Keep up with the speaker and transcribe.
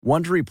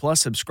Wondery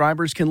Plus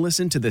subscribers can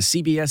listen to the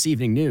CBS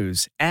Evening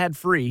News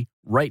ad-free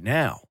right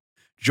now.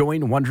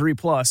 Join Wondery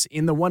Plus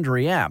in the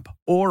Wondery app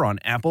or on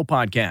Apple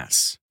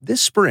Podcasts.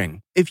 This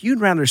spring, if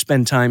you'd rather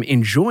spend time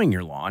enjoying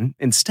your lawn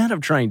instead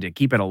of trying to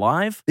keep it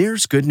alive,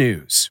 there's good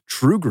news.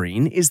 True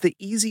Green is the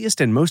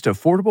easiest and most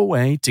affordable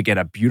way to get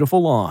a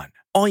beautiful lawn.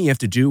 All you have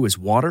to do is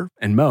water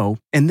and mow,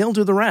 and they'll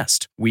do the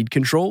rest. Weed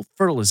control,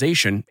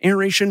 fertilization,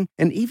 aeration,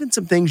 and even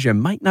some things you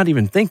might not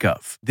even think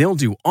of. They'll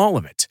do all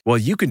of it, while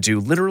you can do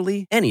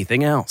literally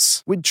anything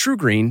else. With True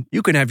Green,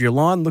 you can have your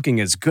lawn looking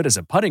as good as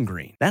a putting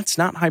green. That's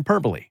not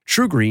hyperbole.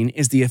 True Green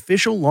is the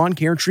official lawn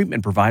care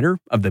treatment provider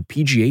of the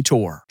PGA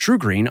Tour. True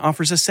Green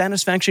offers a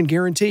satisfaction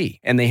guarantee,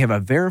 and they have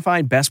a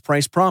verified best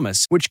price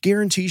promise, which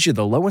guarantees you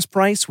the lowest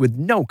price with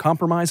no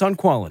compromise on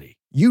quality.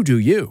 You do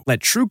you. Let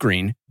True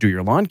Green do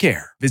your lawn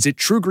care. Visit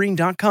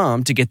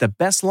truegreen.com to get the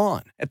best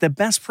lawn at the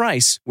best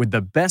price with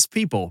the best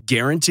people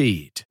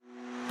guaranteed.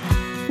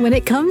 When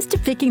it comes to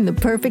picking the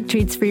perfect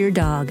treats for your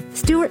dog,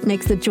 Stewart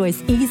makes the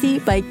choice easy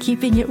by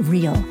keeping it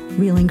real.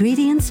 Real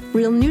ingredients,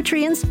 real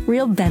nutrients,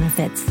 real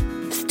benefits.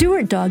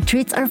 Stewart dog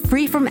treats are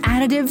free from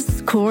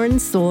additives, corn,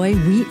 soy,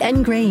 wheat,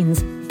 and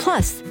grains.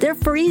 Plus, they're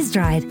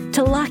freeze-dried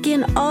to lock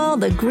in all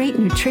the great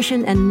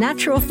nutrition and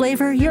natural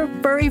flavor your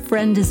furry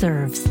friend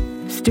deserves.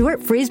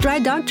 Stewart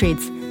freeze-dried dog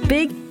treats.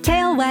 Big,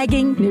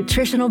 tail-wagging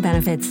nutritional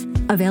benefits.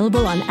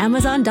 Available on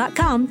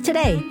Amazon.com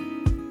today.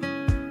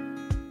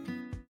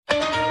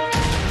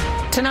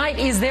 Tonight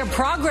is their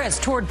progress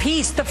toward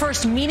peace, the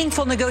first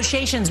meaningful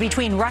negotiations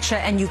between Russia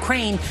and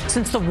Ukraine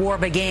since the war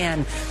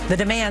began. The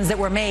demands that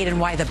were made and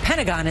why the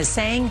Pentagon is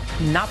saying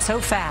not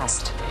so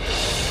fast.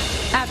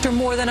 After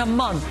more than a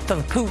month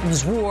of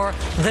Putin's war,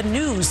 the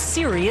new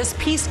serious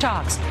peace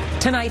talks.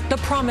 Tonight, the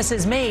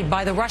promises made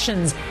by the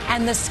Russians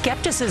and the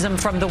skepticism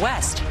from the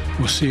West.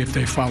 We'll see if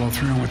they follow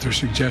through on what they're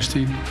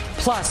suggesting.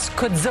 Plus,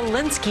 could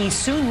Zelensky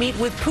soon meet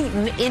with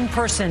Putin in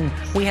person?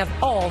 We have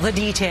all the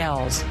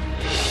details.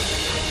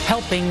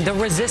 Helping the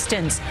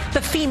resistance,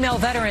 the female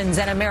veterans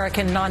and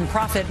American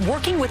nonprofit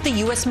working with the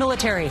U.S.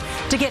 military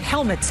to get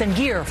helmets and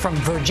gear from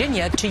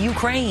Virginia to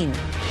Ukraine.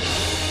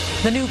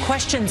 The new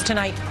questions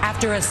tonight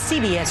after a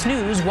CBS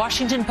News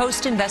Washington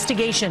Post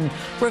investigation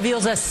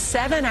reveals a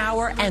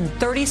 7-hour and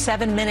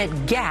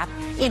 37-minute gap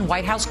in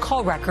White House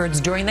call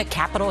records during the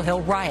Capitol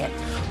Hill riot.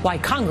 Why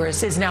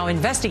Congress is now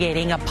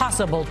investigating a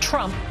possible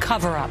Trump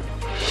cover-up.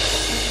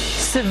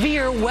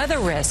 Severe weather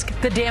risk,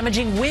 the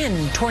damaging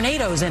wind,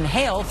 tornadoes, and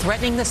hail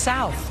threatening the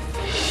South.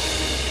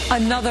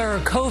 Another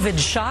COVID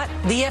shot.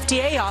 The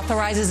FDA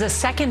authorizes a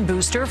second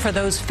booster for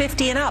those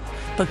 50 and up.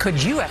 But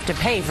could you have to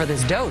pay for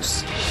this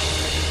dose?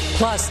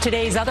 Plus,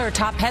 today's other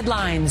top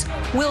headlines.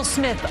 Will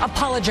Smith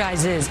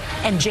apologizes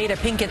and Jada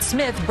Pinkett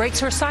Smith breaks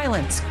her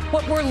silence.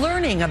 What we're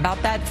learning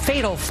about that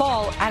fatal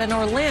fall at an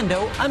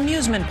Orlando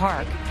amusement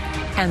park.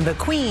 And the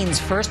Queen's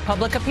first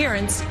public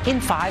appearance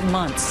in 5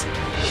 months.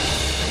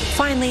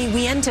 Finally,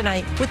 we end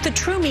tonight with the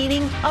true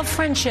meaning of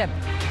friendship,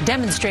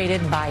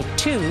 demonstrated by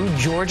 2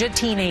 Georgia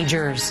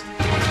teenagers.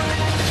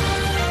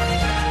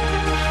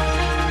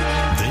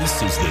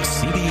 This is the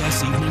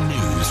CBS Evening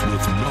News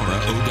with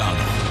Norah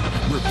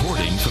O'Donnell,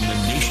 reporting from the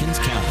nation's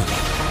capital.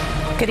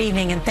 Good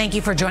evening, and thank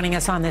you for joining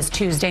us on this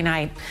Tuesday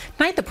night.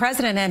 Tonight, the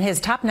president and his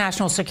top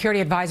national security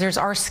advisors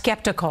are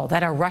skeptical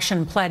that a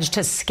Russian pledge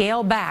to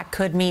scale back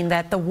could mean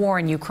that the war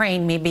in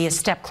Ukraine may be a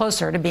step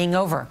closer to being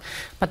over.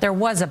 But there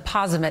was a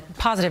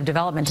positive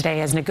development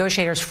today as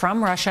negotiators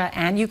from Russia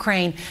and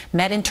Ukraine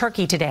met in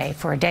Turkey today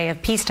for a day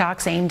of peace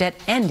talks aimed at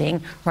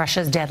ending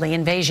Russia's deadly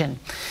invasion.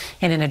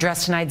 In an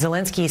address tonight,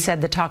 Zelensky said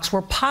the talks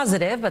were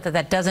positive, but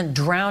that doesn't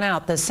drown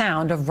out the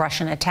sound of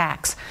Russian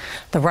attacks.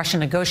 The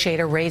Russian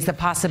negotiator raised the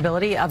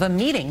possibility of a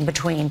meeting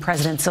between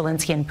President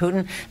Zelensky and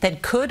Putin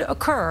that could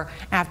occur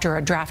after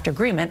a draft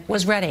agreement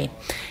was ready.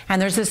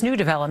 And there's this new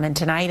development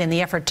tonight in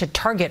the effort to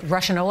target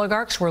Russian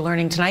oligarchs. We're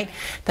learning tonight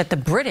that the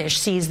British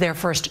seized their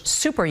first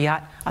super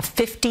yacht, a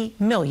 $50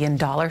 million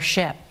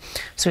ship.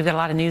 So we've got a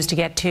lot of news to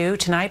get to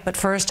tonight. But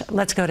first,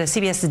 let's go to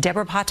CBS's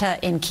Deborah Pata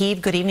in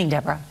Kyiv. Good evening,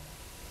 Deborah.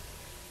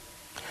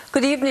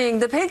 Good evening.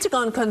 The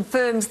Pentagon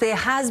confirms there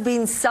has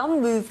been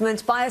some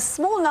movement by a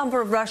small number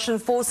of Russian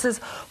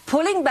forces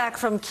pulling back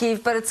from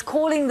Kyiv, but it's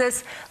calling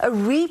this a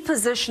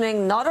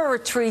repositioning, not a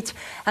retreat,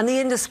 and the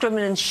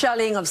indiscriminate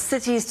shelling of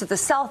cities to the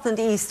south and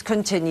east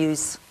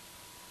continues.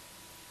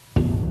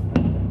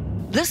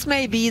 This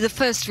may be the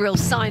first real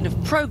sign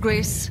of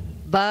progress,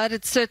 but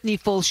it certainly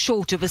falls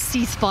short of a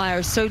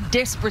ceasefire so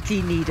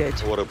desperately needed.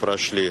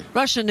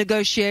 Russian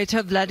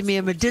negotiator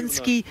Vladimir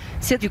Medinsky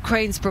said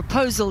Ukraine's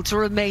proposal to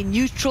remain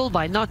neutral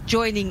by not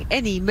joining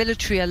any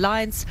military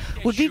alliance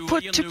would be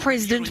put to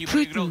President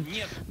Putin.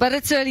 But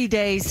it's early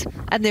days,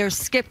 and there's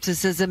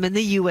skepticism in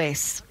the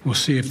U.S. We'll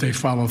see if they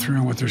follow through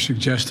on what they're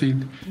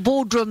suggesting.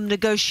 Boardroom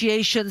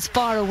negotiations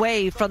far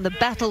away from the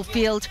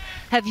battlefield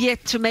have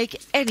yet to make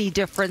any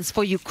difference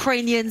for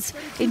Ukrainians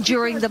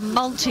enduring the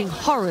mounting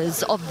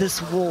horrors of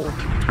this war.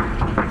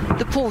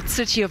 The port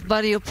city of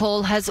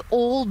Mariupol has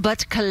all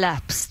but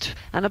collapsed.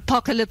 An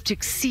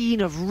apocalyptic scene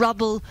of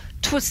rubble,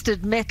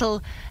 twisted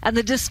metal, and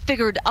the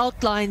disfigured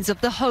outlines of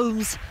the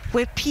homes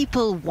where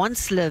people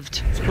once lived.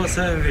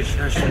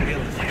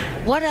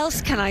 What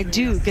else can I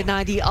do?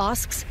 Gennady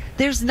asks.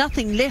 There's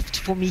nothing left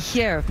for me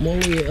here.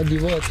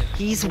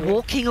 He's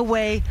walking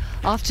away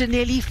after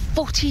nearly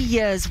 40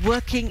 years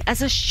working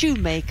as a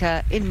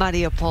shoemaker in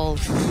Mariupol.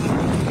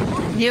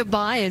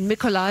 Nearby in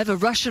Mykolaiv, a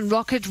Russian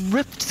rocket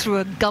ripped through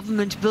a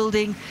government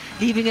building,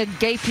 leaving a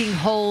gaping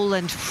hole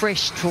and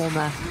fresh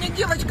trauma.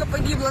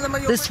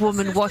 This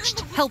woman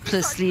watched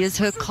helplessly as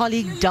her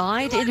colleague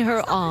died in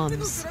her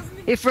arms.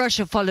 If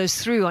Russia follows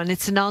through on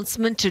its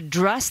announcement to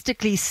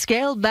drastically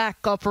scale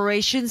back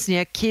operations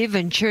near Kyiv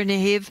and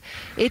Chernihiv,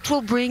 it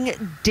will bring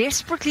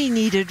desperately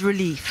needed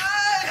relief.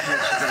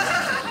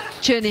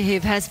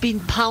 Chernihiv has been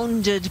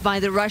pounded by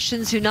the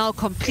Russians, who now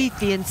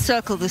completely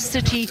encircle the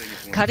city,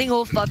 cutting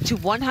off up to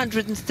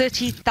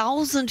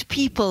 130,000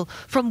 people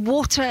from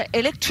water,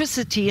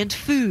 electricity and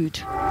food.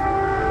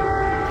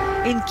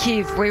 In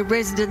Kyiv, where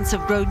residents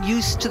have grown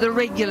used to the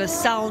regular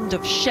sound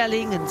of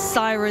shelling and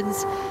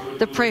sirens,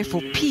 the prayer for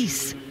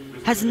peace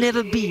has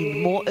never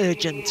been more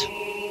urgent.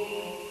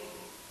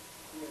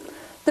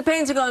 The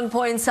Pentagon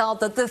points out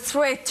that the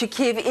threat to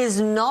Kyiv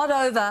is not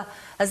over,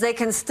 as they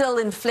can still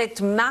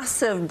inflict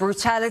massive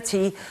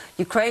brutality.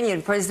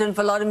 Ukrainian President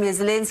Volodymyr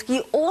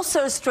Zelensky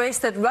also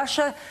stressed that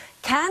Russia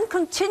can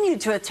continue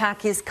to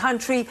attack his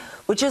country,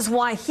 which is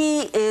why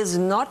he is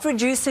not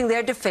reducing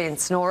their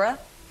defense. Norah?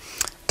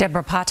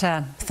 Deborah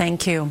Pata,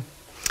 thank you.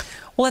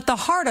 Well, at the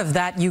heart of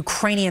that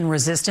Ukrainian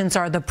resistance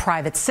are the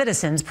private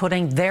citizens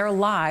putting their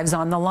lives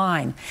on the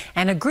line.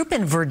 And a group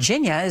in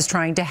Virginia is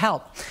trying to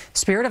help.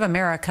 Spirit of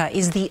America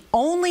is the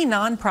only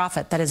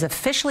nonprofit that is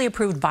officially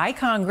approved by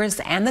Congress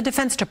and the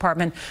Defense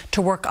Department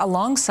to work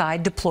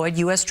alongside deployed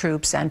U.S.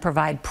 troops and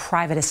provide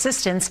private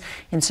assistance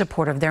in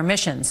support of their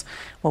missions.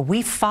 Well,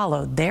 we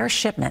followed their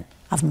shipment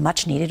of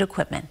much-needed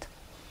equipment.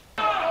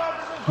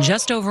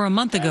 Just over a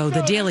month ago,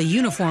 the daily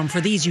uniform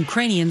for these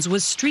Ukrainians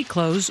was street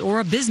clothes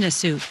or a business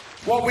suit.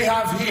 What we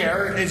have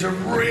here is a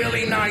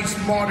really nice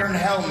modern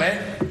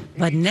helmet.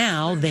 But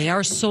now they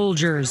are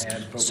soldiers.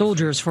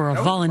 Soldiers for a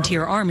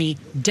volunteer army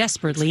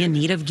desperately in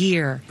need of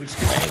gear.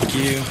 Thank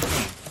you.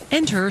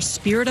 Enter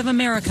Spirit of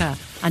America,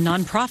 a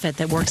nonprofit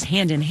that works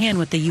hand in hand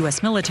with the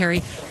U.S.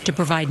 military to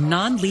provide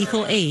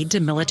non-lethal aid to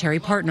military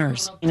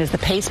partners. Is the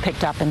pace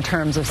picked up in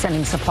terms of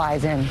sending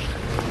supplies in?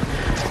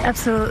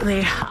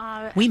 Absolutely.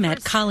 We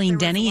met Colleen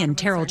Denny and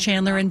Terrell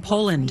Chandler in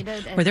Poland,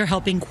 where they're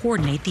helping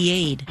coordinate the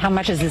aid. How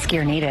much is this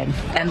gear needed?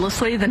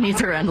 Endlessly. The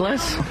needs are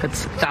endless.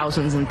 It's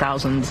thousands and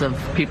thousands of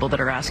people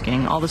that are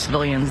asking. All the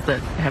civilians that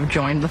have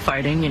joined the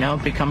fighting,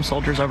 become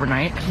soldiers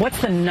overnight.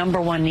 What's the number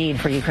one need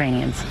for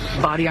Ukrainians?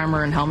 Body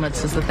armor and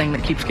helmets is the thing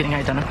that keeps getting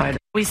identified.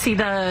 We see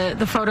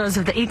the photos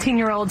of the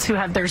 18-year-olds who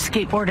have their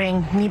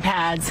skateboarding knee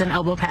pads and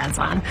elbow pads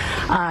on,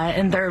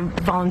 and they're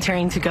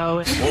volunteering to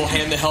go. We'll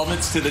hand the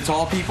helmets to the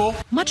tall people.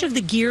 Much of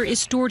the gear is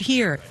stored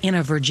here in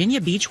a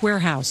Virginia Beach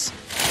warehouse.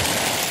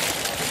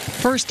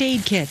 First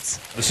aid kits.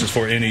 This is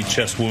for any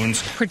chest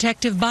wounds.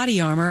 Protective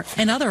body armor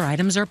and other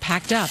items are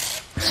packed up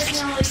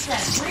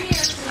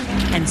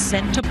and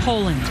sent to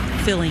Poland,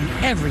 filling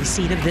every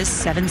seat of this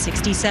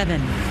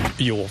 767.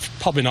 You will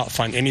probably not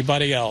find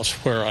anybody else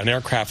where an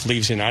aircraft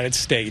leaves the United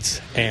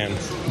States and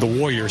the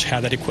warriors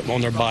have that equipment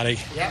on their body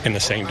in the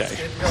same day.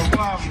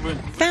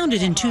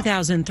 Founded in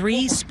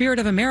 2003, Spirit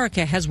of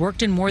America has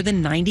worked in more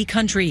than 90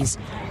 countries.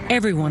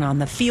 Everyone on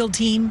the field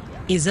team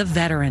is a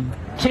veteran.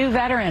 2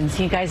 veterans.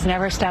 You guys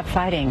never stop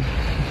fighting,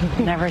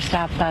 never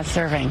stop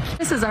serving.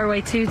 This is our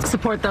way to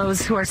support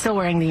those who are still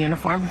wearing the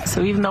uniform.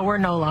 So even though we're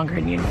no longer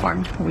in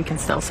uniform, we can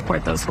still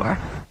support those who are.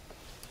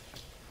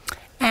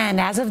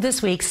 And as of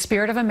this week,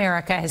 Spirit of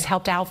America has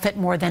helped outfit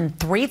more than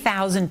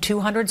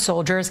 3,200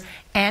 soldiers.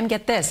 And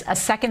get this, a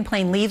second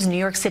plane leaves New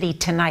York City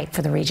tonight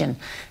for the region.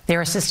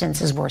 Their assistance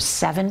is worth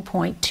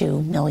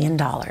 $7.2 million.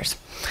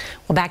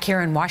 Well, back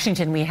here in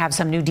Washington, we have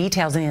some new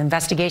details in the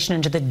investigation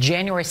into the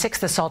January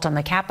 6th assault on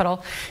the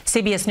Capitol.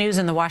 CBS News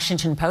and the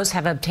Washington Post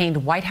have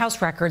obtained White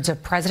House records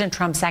of President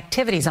Trump's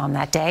activities on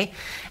that day,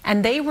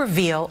 and they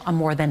reveal a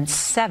more than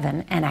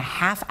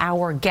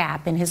 7.5-hour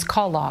gap in his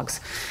call logs.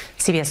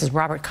 CBS's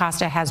Robert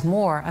Costa has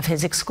more of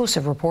his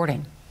exclusive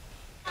reporting.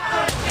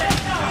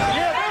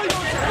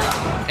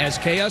 As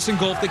chaos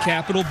engulfed the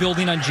Capitol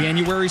building on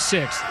January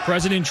 6th,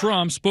 President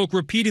Trump spoke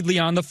repeatedly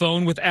on the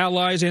phone with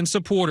allies and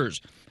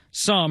supporters,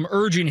 some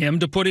urging him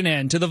to put an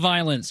end to the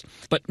violence.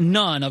 But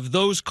none of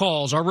those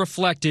calls are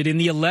reflected in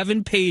the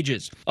 11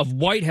 pages of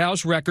White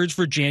House records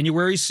for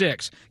January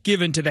 6th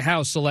given to the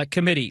House Select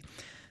Committee.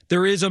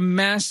 There is a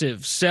massive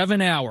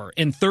 7-hour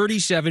and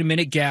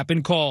 37-minute gap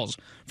in calls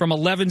from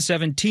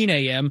 11:17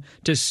 a.m.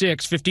 to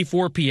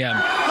 6:54 p.m.,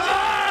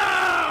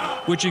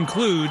 which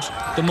includes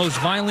the most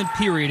violent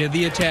period of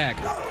the attack.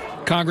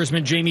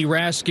 Congressman Jamie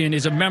Raskin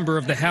is a member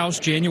of the House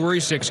January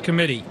 6th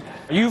committee.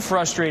 Are you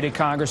frustrated,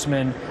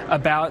 Congressman,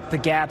 about the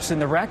gaps in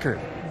the record?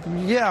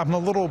 Yeah, I'm a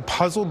little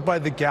puzzled by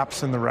the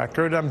gaps in the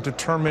record. I'm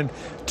determined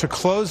to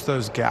close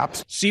those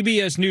gaps.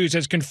 CBS News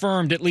has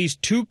confirmed at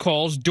least 2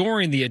 calls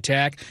during the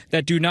attack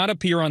that do not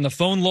appear on the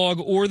phone log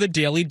or the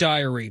daily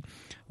diary.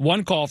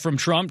 One call from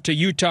Trump to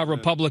Utah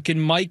Republican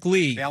Mike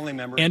Lee,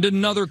 and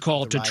another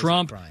call to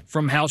Trump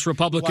from House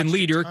Republican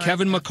leader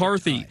Kevin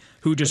McCarthy,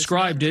 who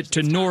described it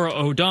to Norah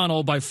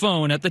O'Donnell by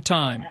phone at the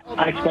time.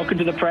 I've spoken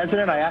to the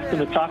president. I asked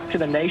him to talk to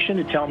the nation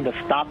to tell him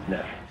to stop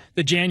this.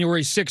 The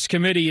January 6th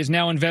committee is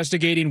now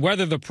investigating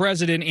whether the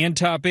president and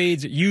top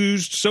aides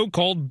used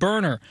so-called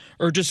burner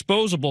or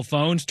disposable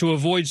phones to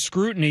avoid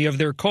scrutiny of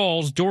their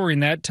calls during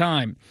that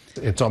time.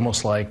 It's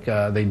almost like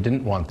they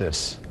didn't want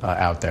this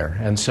out there.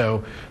 And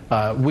so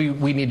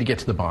we need to get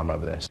to the bottom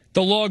of this.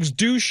 The logs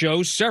do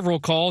show several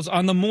calls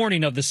on the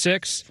morning of the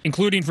 6th,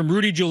 including from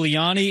Rudy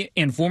Giuliani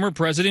and former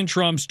President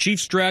Trump's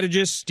chief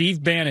strategist,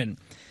 Steve Bannon.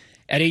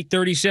 At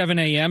 8:37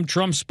 a.m.,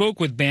 Trump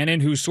spoke with Bannon,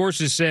 who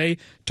sources say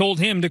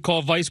told him to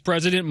call Vice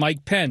President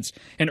Mike Pence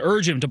and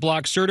urge him to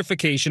block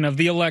certification of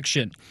the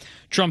election.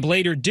 Trump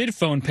later did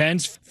phone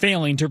Pence,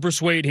 failing to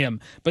persuade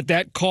him, but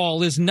that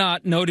call is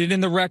not noted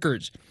in the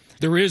records.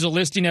 There is a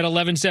listing at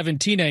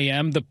 11:17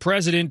 a.m. The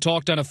president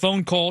talked on a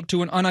phone call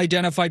to an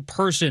unidentified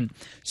person.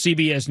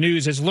 CBS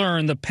News has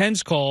learned the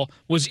Pence call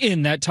was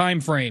in that time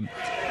frame.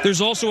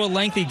 There's also a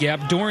lengthy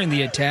gap during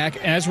the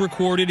attack, as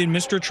recorded in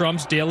Mr.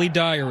 Trump's daily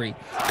diary.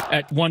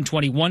 At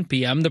 1:21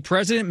 p.m., the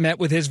president met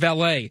with his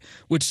valet,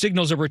 which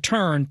signals a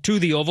return to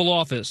the Oval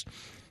Office.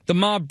 The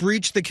mob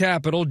breached the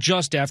Capitol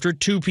just after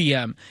 2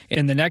 p.m.,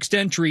 and the next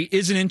entry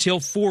isn't until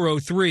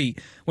 4:03,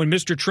 when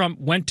Mr. Trump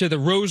went to the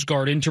Rose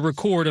Garden to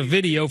record a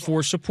video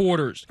for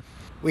supporters.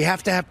 We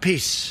have to have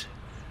peace.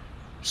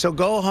 So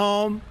go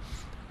home.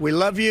 We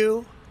love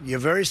you. You're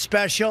very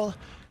special.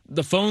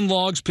 The phone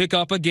logs pick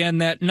up again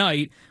that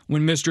night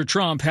when Mr.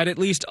 Trump had at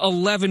least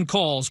 11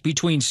 calls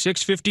between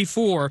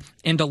 6:54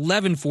 and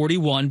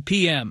 11:41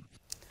 p.m.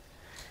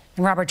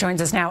 And Robert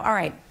joins us now. All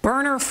right,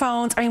 burner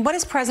phones. I mean, what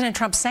is President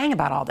Trump saying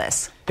about all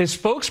this? His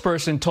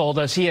spokesperson told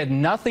us he had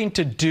nothing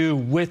to do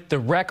with the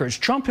records.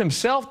 Trump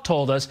himself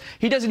told us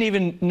he doesn't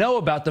even know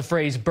about the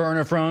phrase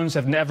burner phones,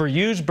 have never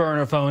used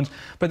burner phones.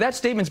 But that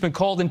statement's been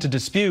called into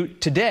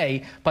dispute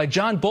today by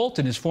John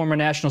Bolton, his former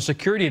national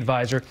security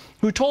advisor,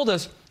 who told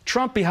us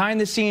Trump behind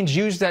the scenes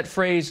used that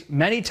phrase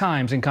many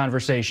times in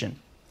conversation.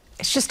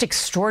 It's just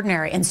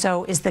extraordinary. And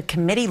so is the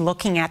committee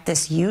looking at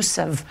this use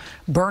of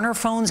burner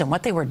phones and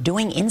what they were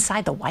doing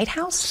inside the White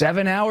House?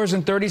 7 hours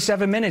and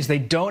 37 minutes. They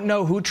don't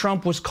know who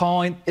Trump was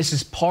calling. This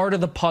is part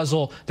of the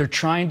puzzle they're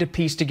trying to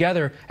piece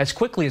together as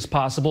quickly as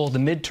possible. The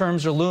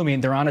midterms are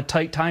looming. They're on a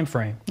tight time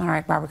frame. All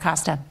right, Robert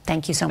Costa,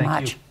 thank you so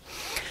much.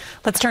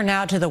 Let's turn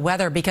now to the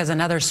weather, because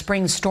another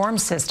spring storm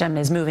system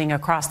is moving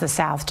across the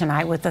south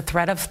tonight with the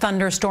threat of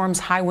thunderstorms,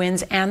 high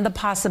winds, and the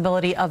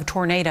possibility of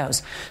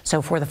tornadoes.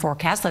 So for the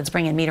forecast, let's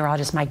bring in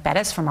meteorologist Mike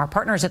Bettis from our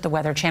partners at the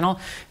Weather Channel,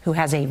 who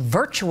has a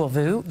virtual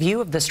view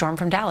of the storm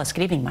from Dallas.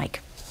 Good evening,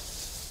 Mike.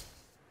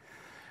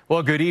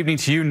 Well, good evening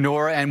to you,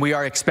 Nora, and we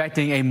are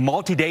expecting a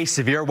multi-day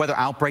severe weather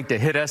outbreak to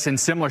hit us in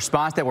similar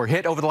spots that were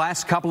hit over the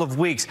last couple of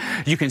weeks.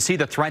 You can see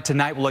the threat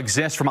tonight will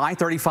exist from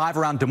I-35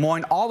 around Des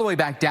Moines all the way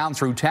back down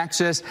through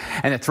Texas,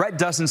 and the threat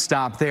doesn't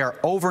stop there.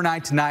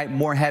 Overnight tonight,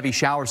 more heavy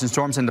showers and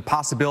storms and the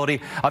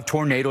possibility of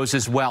tornadoes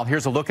as well.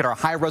 Here's a look at our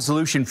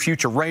high-resolution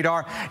future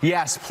radar.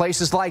 Yes,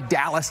 places like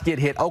Dallas get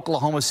hit,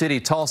 Oklahoma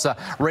City, Tulsa,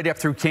 right up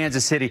through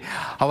Kansas City.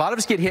 A lot of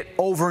us get hit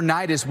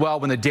overnight as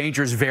well when the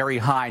danger is very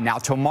high. Now,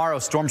 tomorrow,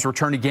 storms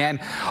return again.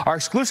 Our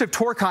exclusive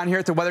Torcon here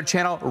at the Weather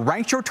Channel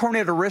ranks your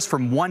tornado risk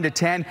from 1 to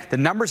 10. The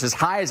number's as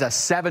high as a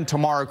 7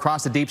 tomorrow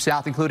across the Deep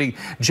South, including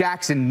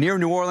Jackson, near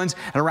New Orleans,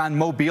 and around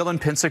Mobile and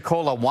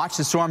Pensacola. Watch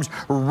the storms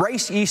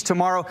race east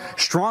tomorrow.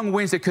 Strong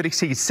winds that could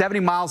exceed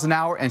 70 miles an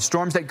hour, and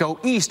storms that go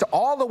east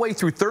all the way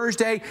through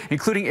Thursday,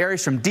 including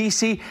areas from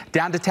D.C.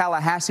 down to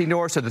Tallahassee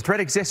north. So the threat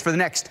exists for the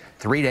next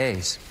 3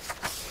 days.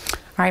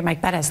 All right, Mike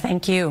Bettis,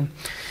 thank you.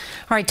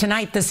 All right,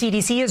 tonight, the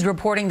CDC is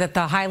reporting that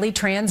the highly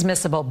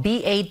transmissible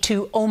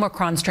BA.2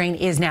 Omicron strain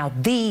is now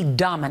the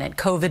dominant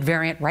COVID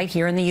variant right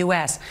here in the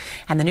U.S.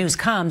 And the news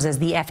comes as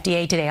the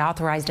FDA today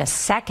authorized a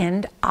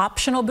second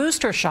optional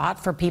booster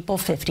shot for people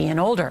 50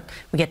 and older.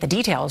 We get the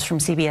details from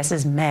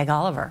CBS's Meg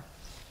Oliver.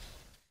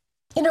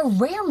 In a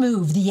rare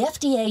move, the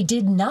FDA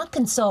did not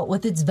consult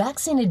with its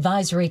Vaccine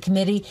Advisory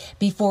Committee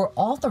before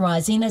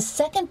authorizing a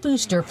second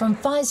booster from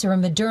Pfizer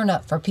and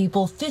Moderna for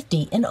people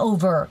 50 and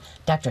over.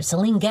 Dr.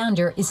 Celine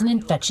Gounder is an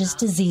infectious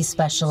disease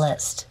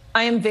specialist.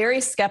 I am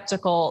very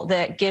skeptical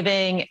that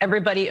giving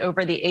everybody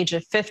over the age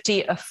of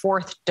 50 a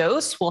fourth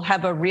dose will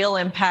have a real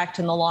impact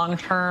in the long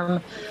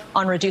term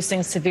on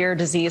reducing severe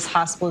disease,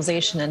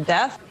 hospitalization, and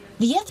death.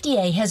 The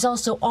FDA has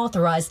also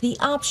authorized the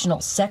optional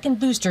second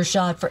booster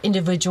shot for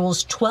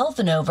individuals 12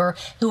 and over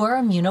who are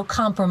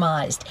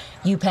immunocompromised.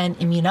 UPenn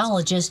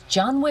immunologist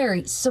John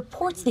Wary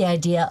supports the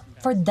idea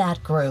for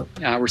that group.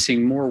 We're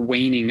seeing more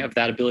waning of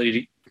that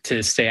ability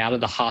to stay out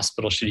of the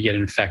hospital should you get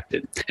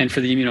infected. And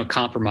for the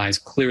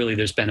immunocompromised, clearly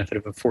there's benefit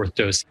of a fourth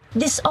dose.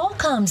 This all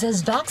comes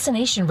as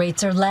vaccination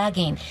rates are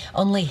lagging.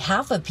 Only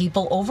half of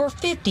people over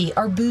 50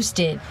 are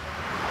boosted.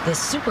 The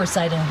super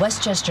site in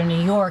Westchester,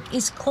 New York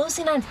is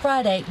closing on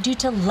Friday due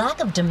to lack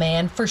of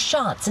demand for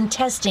shots and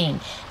testing.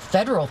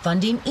 Federal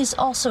funding is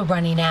also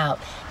running out.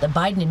 The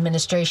Biden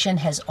administration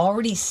has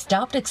already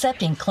stopped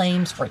accepting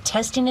claims for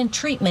testing and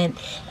treatment,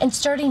 and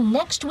starting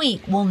next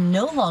week will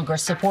no longer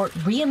support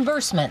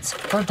reimbursements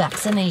for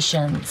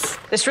vaccinations.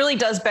 This really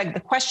does beg the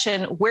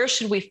question, where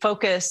should we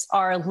focus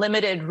our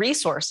limited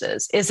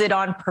resources? Is it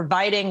on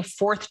providing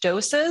fourth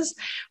doses,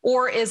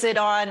 or is it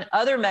on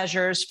other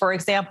measures, for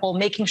example,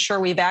 making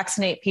sure we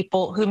vaccinate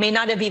people who may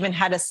not have even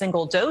had a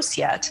single dose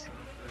yet?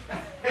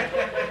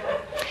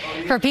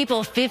 For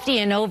people 50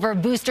 and over,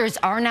 boosters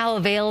are now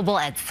available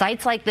at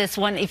sites like this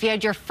one if you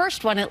had your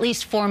first one at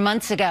least 4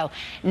 months ago.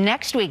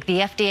 Next week, the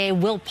FDA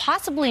will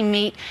possibly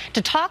meet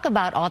to talk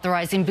about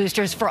authorizing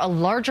boosters for a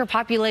larger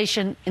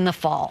population in the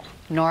fall.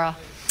 Norah.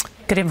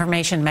 Good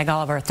information, Meg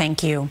Oliver.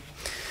 Thank you.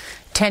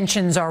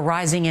 Tensions are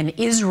rising in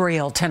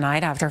Israel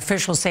tonight after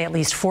officials say at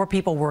least 4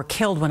 people were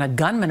killed when a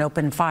gunman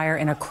opened fire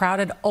in a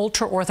crowded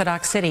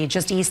ultra-Orthodox city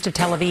just east of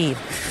Tel Aviv.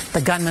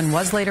 The gunman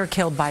was later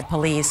killed by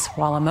police.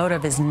 While a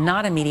motive is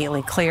not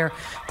immediately clear,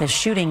 the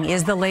shooting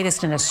is the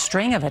latest in a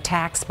string of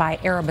attacks by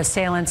Arab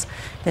assailants.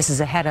 This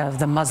is ahead of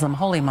the Muslim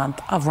holy month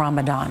of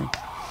Ramadan.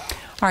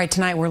 All right,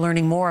 tonight we're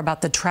learning more about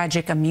the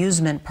tragic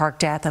amusement park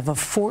death of a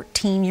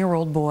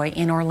 14-year-old boy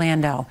in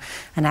Orlando.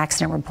 An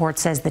accident report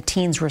says the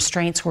teen's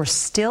restraints were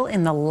still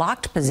in the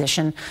locked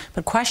position,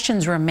 but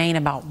questions remain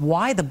about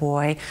why the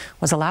boy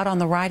was allowed on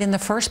the ride in the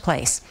first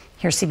place.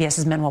 Here's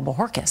CBS's Manuel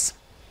Bojorquez.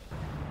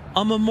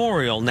 A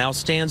memorial now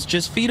stands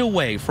just feet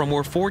away from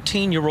where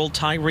 14-year-old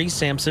Tyree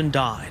Sampson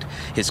died.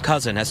 His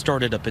cousin has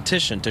started a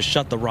petition to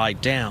shut the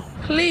ride down.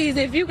 Please,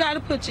 if you got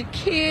to put your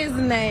kid's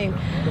name,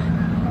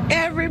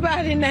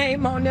 everybody's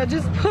name on there,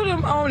 just put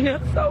them on there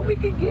so we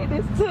can get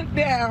this took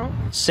down.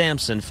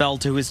 Sampson fell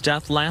to his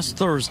death last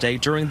Thursday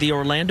during the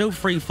Orlando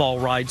Freefall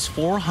ride's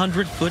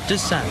 400-foot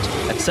descent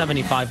at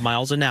 75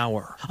 miles an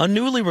hour. A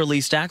newly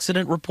released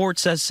accident report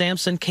says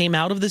Sampson came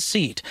out of the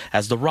seat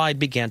as the ride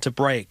began to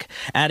break,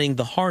 adding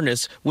the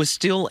harness was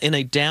still in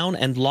a down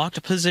and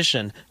locked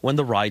position when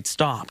the ride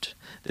stopped.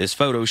 This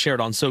photo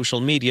shared on social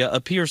media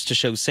appears to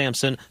show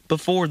Sampson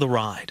before the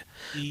ride.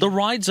 The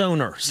ride's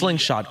owner,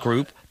 Slingshot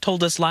Group,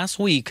 told us last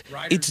week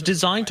it's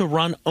designed to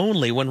run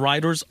only when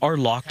riders are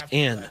locked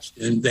in.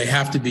 And they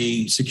have to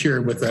be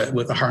secured with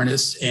a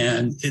harness,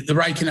 and the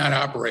ride cannot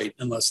operate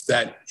unless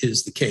that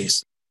is the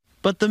case.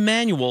 But the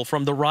manual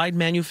from the ride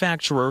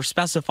manufacturer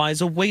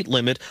specifies a weight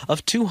limit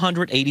of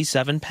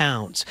 287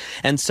 pounds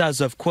and says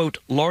of, quote,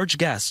 large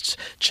guests,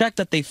 check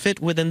that they fit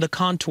within the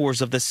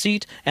contours of the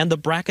seat and the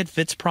bracket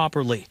fits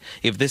properly.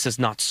 If this is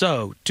not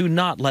so, do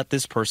not let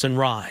this person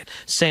ride.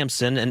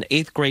 Sampson, an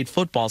 8th grade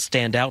football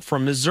standout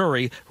from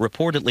Missouri,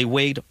 reportedly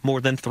weighed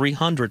more than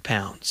 300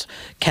 pounds.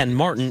 Ken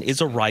Martin is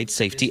a ride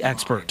safety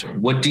expert.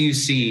 What do you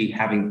see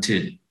having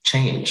to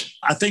change?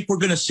 I think we're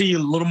going to see a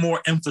little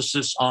more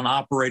emphasis on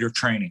operator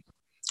training.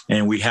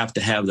 And we have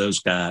to have those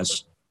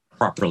guys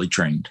properly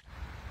trained.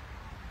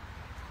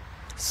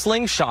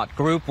 Slingshot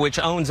Group, which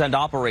owns and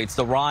operates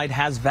the ride,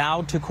 has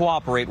vowed to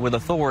cooperate with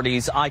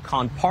authorities.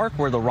 Icon Park,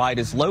 where the ride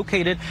is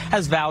located,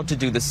 has vowed to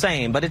do the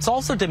same. But it's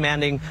also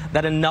demanding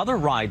that another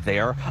ride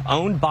there,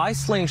 owned by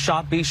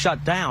Slingshot, be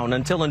shut down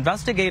until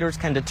investigators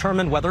can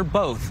determine whether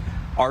both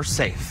are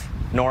safe.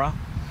 Norah?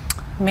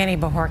 Manny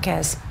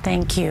Bojorquez,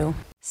 thank you.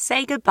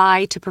 Say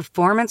goodbye to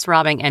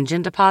performance-robbing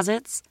engine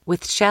deposits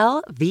with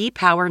Shell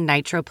V-Power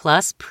Nitro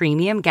Plus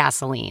Premium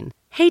Gasoline.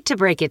 Hate to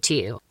break it to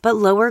you, but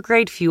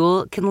lower-grade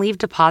fuel can leave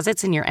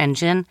deposits in your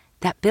engine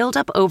that build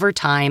up over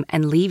time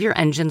and leave your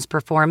engine's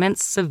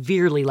performance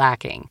severely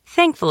lacking.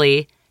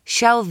 Thankfully,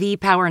 Shell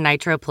V-Power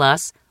Nitro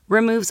Plus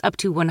removes up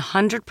to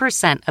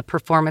 100% of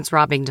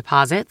performance-robbing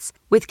deposits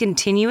with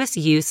continuous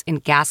use in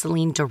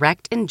gasoline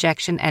direct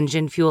injection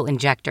engine fuel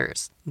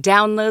injectors.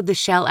 Download the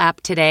Shell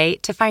app today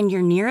to find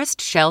your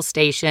nearest Shell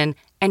station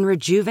and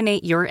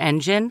rejuvenate your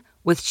engine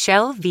with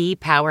Shell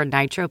V-Power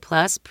Nitro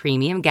Plus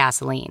Premium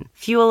Gasoline.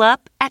 Fuel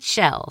up at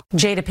Shell.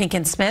 Jada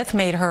Pinkett Smith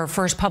made her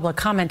first public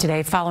comment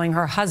today following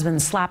her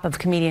husband's slap of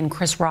comedian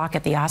Chris Rock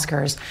at the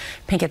Oscars.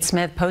 Pinkett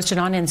Smith posted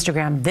on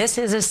Instagram, "This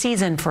is a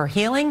season for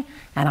healing,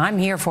 and I'm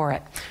here for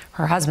it."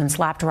 Her husband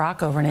slapped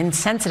Rock over an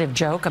insensitive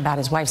joke about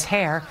his wife's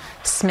hair.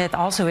 Smith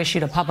also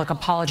issued a public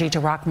apology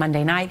to Rock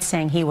Monday night,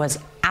 saying he was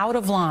out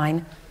of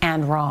line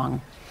and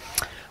wrong.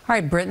 All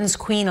right, Britain's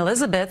Queen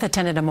Elizabeth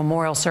attended a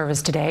memorial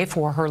service today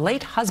for her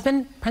late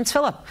husband, Prince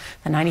Philip.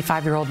 The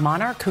 95-year-old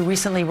monarch, who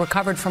recently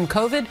recovered from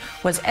COVID,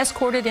 was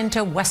escorted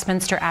into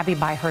Westminster Abbey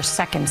by her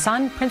second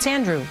son, Prince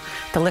Andrew.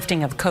 The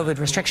lifting of COVID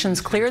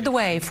restrictions cleared the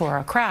way for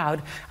a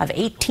crowd of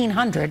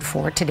 1,800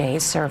 for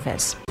today's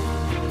service.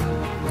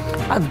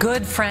 A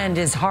good friend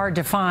is hard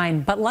to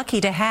find, but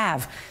lucky to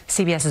have.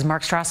 CBS's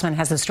Mark Strassman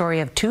has the story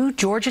of 2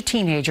 Georgia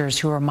teenagers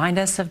who remind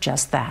us of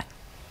just that.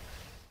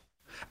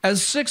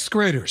 As sixth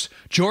graders,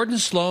 Jordan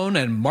Sloan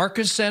and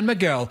Marcus San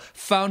Miguel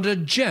found a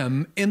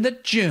gem in the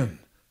gym,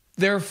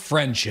 their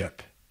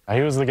friendship. He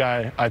was the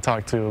guy I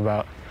talked to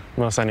about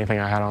most anything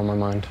I had on my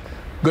mind.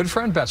 Good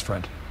friend, best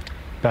friend?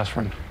 Best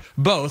friend.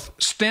 Both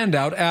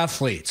standout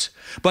athletes.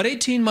 But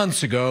 18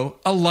 months ago,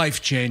 a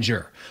life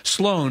changer.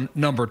 Sloan,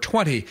 number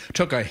 20,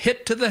 took a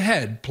hit to the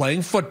head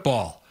playing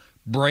football.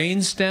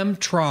 Brainstem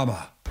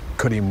trauma.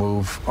 Could he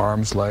move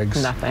arms,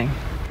 legs? Nothing.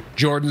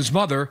 Jordan's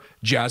mother,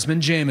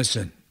 Jasmine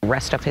Jamison. The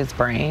rest of his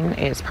brain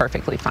is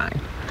perfectly fine.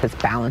 His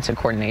balance and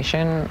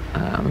coordination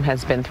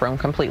has been thrown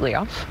completely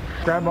off.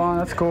 Grab on,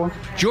 that's cool.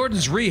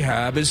 Jordan's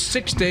rehab is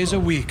 6 days a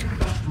week.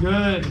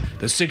 Good.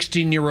 The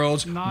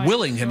 16-year-old's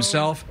willing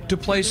himself to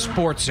play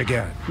sports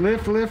again.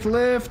 Lift, lift,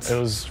 lift. It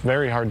was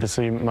very hard to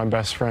see my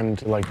best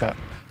friend like that.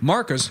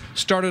 Marcus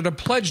started a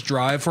pledge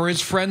drive for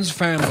his friend's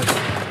family.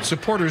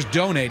 Supporters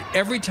donate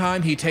every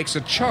time he takes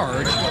a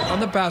charge on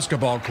the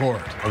basketball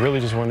court. I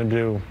really just wanted to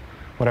do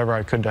whatever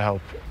I could to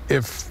help.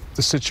 If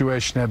the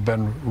situation had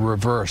been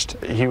reversed,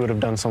 he would have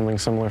done something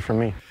similar for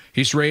me.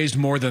 He's raised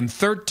more than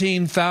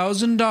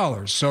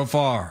 $13,000 so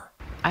far.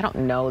 I don't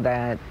know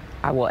that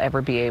I will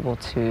ever be able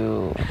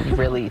to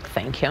really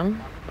thank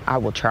him. I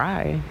will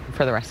try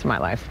for the rest of my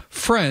life.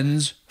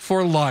 Friends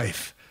for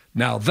life.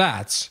 Now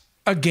that's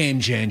a game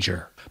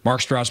changer.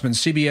 Mark Strassman,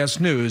 CBS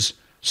News,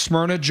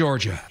 Smyrna,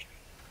 Georgia.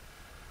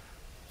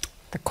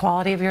 The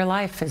quality of your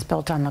life is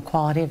built on the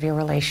quality of your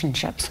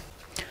relationships.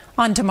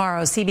 On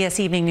tomorrow's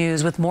CBS Evening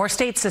News, with more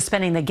states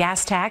suspending the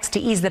gas tax to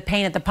ease the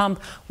pain at the pump,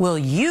 will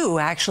you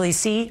actually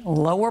see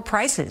lower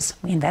prices?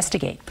 We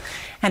investigate.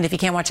 And if you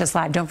can't watch us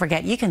live, don't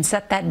forget, you can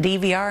set that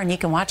DVR and you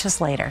can watch us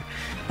later.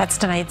 That's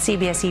tonight's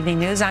CBS Evening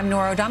News. I'm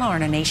Norah O'Donnell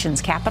in our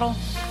nation's capital.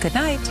 Good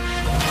night.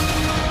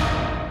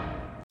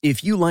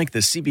 If you like the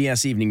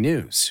CBS Evening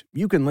News,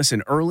 you can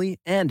listen early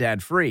and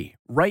ad-free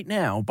right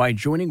now by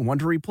joining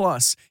Wondery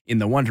Plus in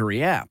the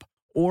Wondery app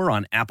or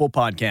on Apple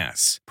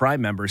Podcasts.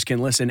 Prime members can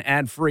listen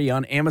ad-free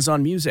on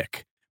Amazon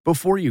Music.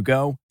 Before you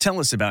go, tell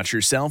us about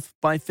yourself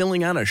by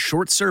filling out a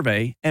short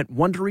survey at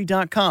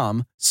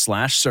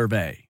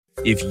Wondery.com/survey.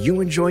 If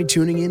you enjoy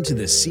tuning in to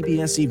the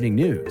CBS Evening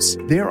News,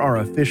 there are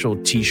official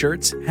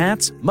t-shirts,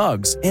 hats,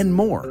 mugs, and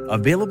more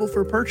available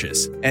for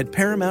purchase at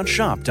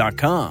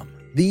ParamountShop.com.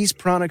 These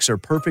products are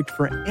perfect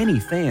for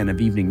any fan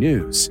of evening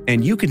news,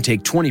 and you can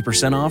take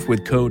 20% off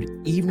with code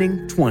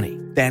EVENING20.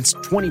 That's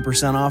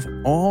 20% off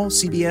all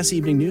CBS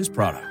Evening News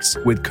products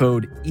with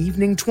code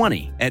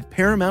EVENING20 at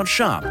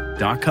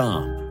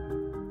ParamountShop.com.